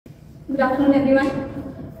Good afternoon, everyone.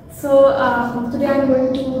 Today I'm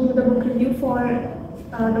going to do the book review for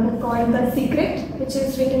the book called The Secret, which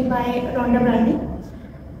is written by Rhonda Byrne.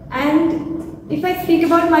 And if I speak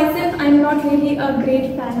about myself, I'm not really a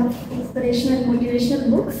great fan of inspirational and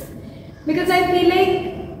motivational books, because I feel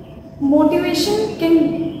like motivation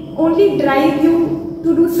can only drive you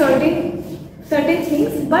to do certain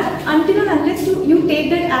things, but until and unless you take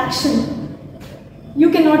that action, you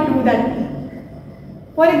cannot do that.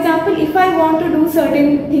 For example, if I want to do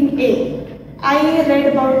certain thing A, I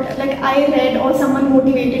read or someone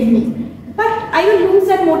motivated me, but I will lose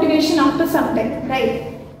that motivation after some time,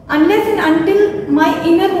 right? Unless and until my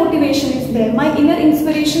inner motivation is there, my inner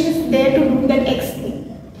inspiration is there to do that X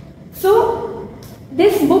thing. So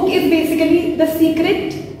this book is basically, The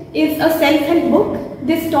Secret is a self-help book.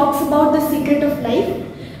 This talks about the secret of life.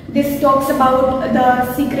 This talks about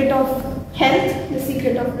the secret of health, the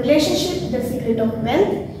secret of relationship, the secret of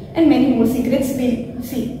wealth, and many more secrets we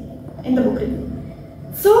see in the book review.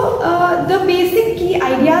 So the basic key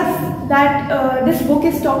ideas that this book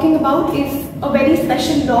is talking about is a very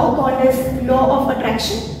special law called as law of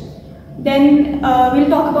attraction. Then we'll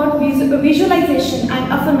talk about visualization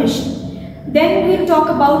and affirmation. Then we'll talk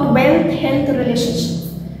about wealth, health,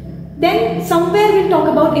 relationships. Then somewhere we'll talk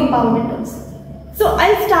about empowerment also. So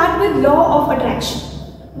I'll start with law of attraction.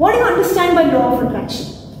 What do you understand by law of attraction?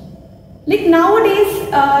 Like nowadays,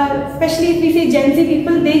 especially if we say Gen Z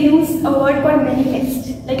people, they use a word called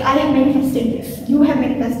manifest. Like, I have manifested this, you have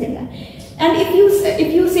manifested that. And if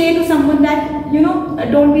you say to someone that,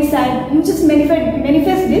 don't be sad, you just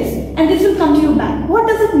manifest this and this will come to you back. What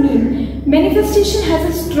does it mean? Manifestation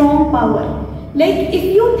has a strong power. Like, if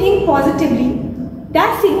you think positively,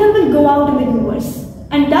 that signal will go out in the universe.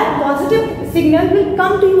 And that positive signal will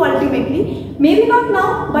come to you ultimately, maybe not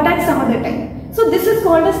now, but at some other time. So this is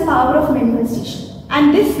called as power of manifestation.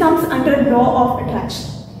 And this comes under law of attraction.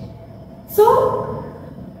 So,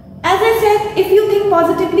 as I said, if you think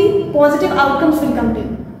positively, positive outcomes will come to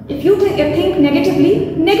you. If you think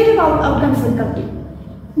negatively, negative outcomes will come to you.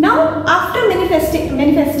 Now, after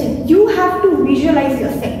manifesting, you have to visualize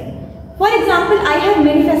yourself. For example, I have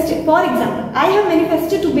manifested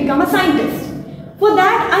to become a scientist. For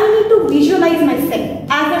that, I need to visualize myself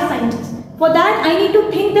as a scientist. For that, I need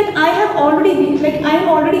to think that I am already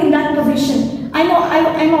in that position. I'm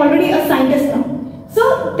already a scientist now.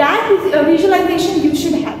 So that visualization you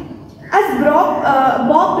should have. As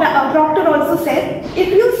Bob Proctor also said, if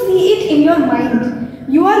you see it in your mind,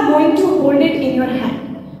 you are going to hold it in your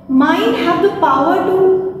hand. Mind have the power to,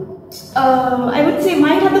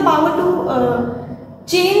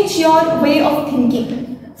 change your way of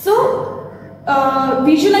thinking. So,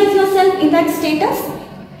 visualize yourself in that status,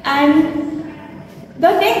 and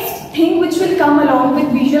the next thing which will come along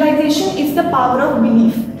with visualization is the power of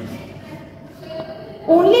belief.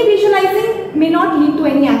 Only visualizing may not lead to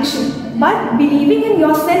any action, but believing in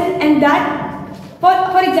yourself, and that,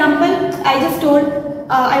 for example, I just told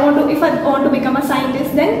if I want to become a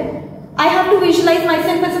scientist, then I have to visualize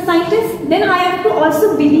myself as a scientist, then I have to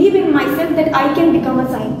also believe in myself that I can become a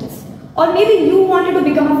scientist. Or maybe you wanted to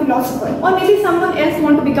become a philosopher, or maybe someone else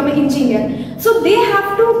want to become an engineer. So they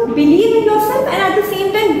have to believe in yourself and at the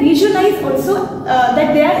same time visualize also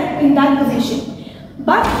that they are in that position.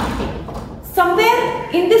 But somewhere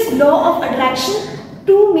in this law of attraction,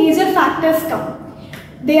 two major factors come.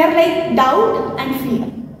 They are like doubt and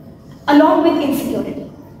fear, along with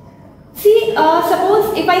insecurity. See,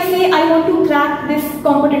 suppose if I say I want to crack this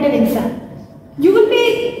competitive exam, you will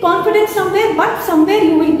be confident somewhere, but somewhere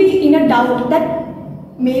you will be in a doubt that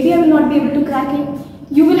maybe I will not be able to crack it.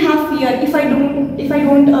 You will have fear, if I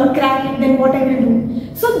don't crack it, then what I will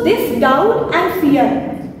do. So this doubt and fear,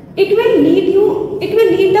 it will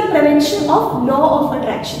lead the prevention of law of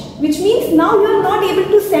attraction, which means now you are not able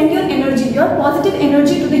to send your energy, your positive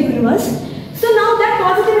energy to the universe. So now that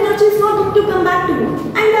positive energy is not going to come back to you,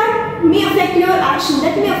 and that may affect your action,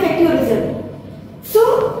 that may affect your result.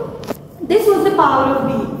 So this was the power of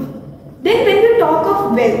belief. Then when we talk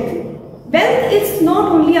of wealth is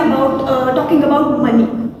not only about talking about money.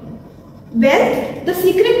 Wealth, the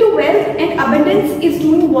secret to wealth and abundance is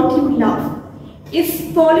doing what you love,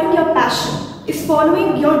 is following your passion, is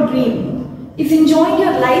following your dream, is enjoying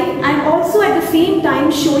your life, and also at the same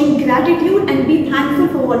time showing gratitude and be thankful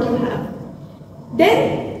for what you have.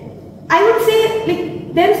 Then I would say,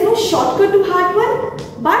 there is no shortcut to hard work,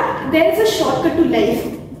 but there is a shortcut to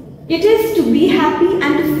life. It is to be happy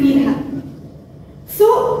and to feel happy.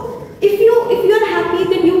 So, if you are happy,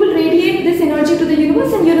 then you will radiate this energy to the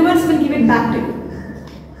universe, and universe will give it back to you.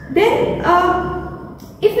 Then,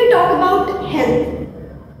 if we talk about health,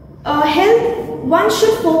 health one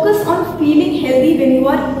should focus on feeling healthy when you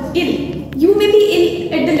are ill. You may be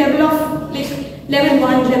ill at the level of like level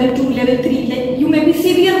 1, level 2, level 3, like you may be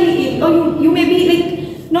severely ill, or you may be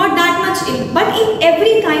like not that much ill. But in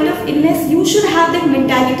every kind of illness, you should have that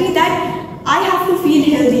mentality that I have to feel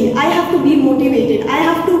healthy, I have to be motivated, I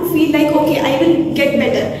have to feel like okay, I will get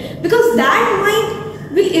better, because that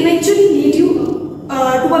mind will eventually lead you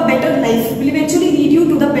to a better life, will eventually lead you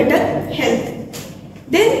to the better health.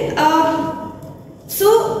 Then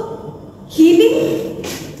so healing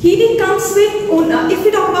comes with, if we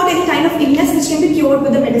talk about any kind of illness which can be cured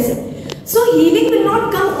with the medicine, so healing will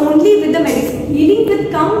not come only with the medicine, healing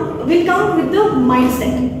will come with the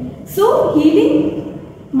mindset. So healing,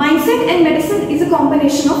 mindset and medicine is a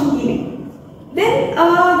combination of healing. Then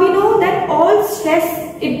we know that all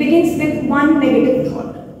stress, it begins with one negative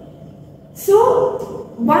thought.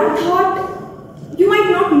 So one thought you might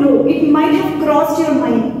not know, it might have crossed your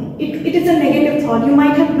mind, it is a negative thought, you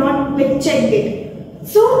might have not like checked it.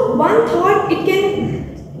 So one thought, it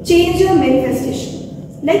can change your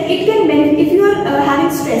manifestation. Like it can, if you are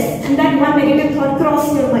having stress and that one negative thought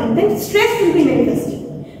crosses your mind, then stress will be manifested.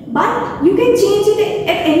 But you can change it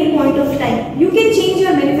at any point of time. You can change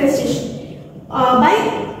your manifestation by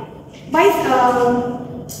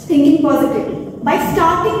thinking positively, by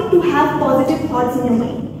starting to have positive thoughts in your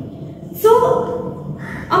mind. So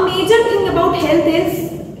a major thing about health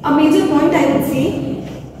is, a major point I would say,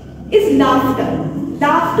 is laughter.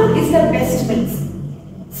 Laughter is the best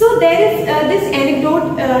medicine. So there is this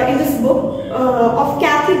anecdote in this book of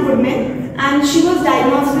Kathy Goodman, and she was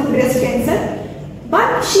diagnosed with breast cancer.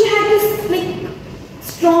 But she had this like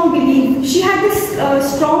strong belief, she had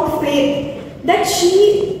this strong faith that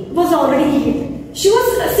she was already healed. She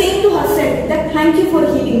was saying to herself that thank you for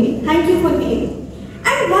healing me, thank you for healing me.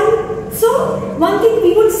 And one thing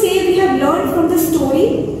we would say we have learned from the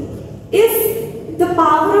story is the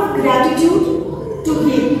power of gratitude to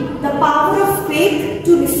heal, the power of faith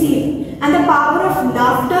to receive, and the power of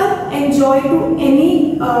laughter and joy to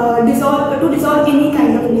dissolve any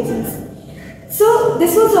kind of disease. So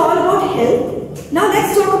this was all about health. Now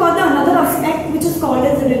let's talk about the another aspect, which is called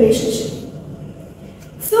as the relationship.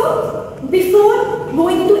 So before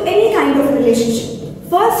going into any kind of relationship,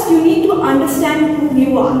 first you need to understand who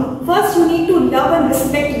you are. First you need to love and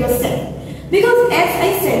respect yourself. Because as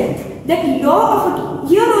I said, that here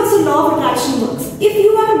also law of attraction works. If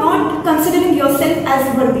you are not considering yourself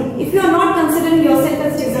as worthy, if you are not considering yourself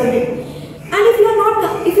as deserving, and if you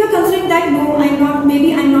are considering that no,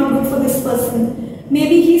 maybe I'm not good for this person,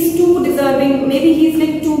 maybe he's too deserving, maybe he's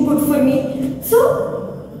like too good for me. So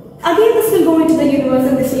again this will go into the universe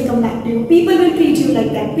and this will come back to you. People will treat you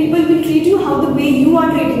like that. People will treat you how the way you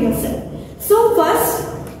are treating yourself. So first,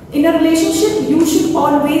 in a relationship, you should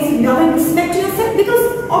always love and respect yourself,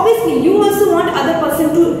 because obviously you also want other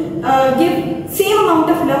person to give same amount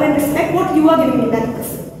of love and respect what you are giving to that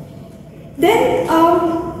person. Then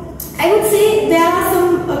I would say there are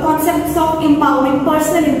some concepts of empowerment,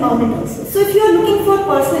 personal empowerment also. So if you are looking for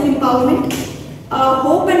personal empowerment,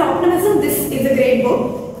 Hope and Optimism, this is a great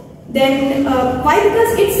book. Then why?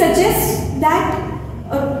 Because it suggests that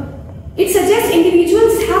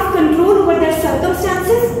individuals have control over their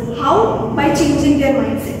circumstances. How? By changing their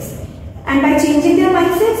mindsets. And by changing their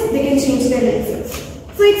mindsets, they can change their lives.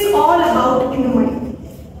 So it's all about in the mind.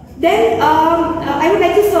 Then I would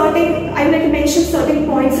like to mention certain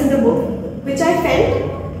points in the book which I felt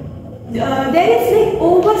there is like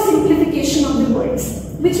oversimplification of the words,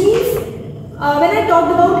 which means when I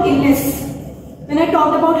talked about illness, when I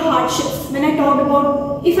talked about hardships, if I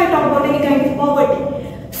talk about any kind of poverty,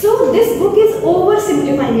 so this book is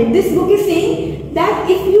oversimplifying it. This book is saying that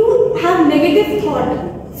if you have negative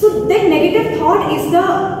thought, so that negative thought is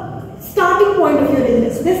the starting point of your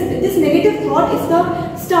illness. This negative thought is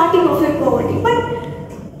the starting of your poverty. But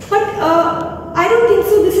I don't think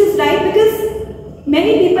so this is right, because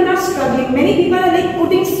many people are struggling. Many people are like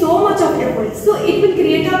putting so much of effort. So it will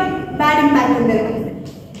create a bad impact on their life.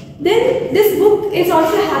 Then this book is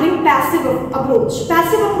also having passive approach.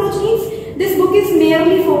 Passive approach means this book is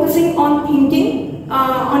merely focusing on thinking,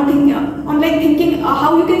 thinking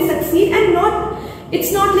how you can succeed, and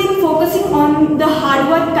it's not like focusing on the hard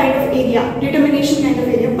work kind of area, determination kind of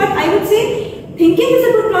area. But I would say thinking is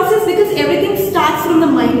a good process, because everything starts from the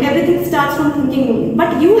mind, everything starts from thinking only.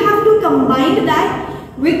 But you have to combine that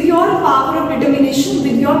with your power of determination,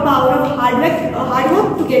 with your power of hard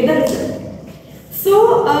work to get the result.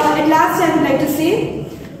 So at last I would like to say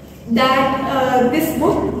that this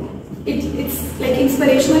book, it's like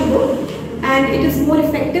inspirational book, and it is more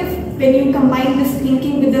effective when you combine this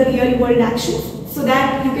thinking with the real world actions, so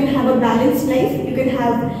that you can have a balanced life, you can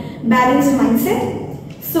have balanced mindset.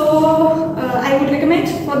 So I would recommend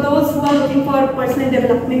for those who are looking for personal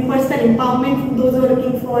development, personal empowerment, those who are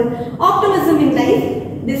looking for optimism in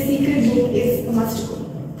life, this secret book is a must go.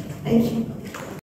 Thank you.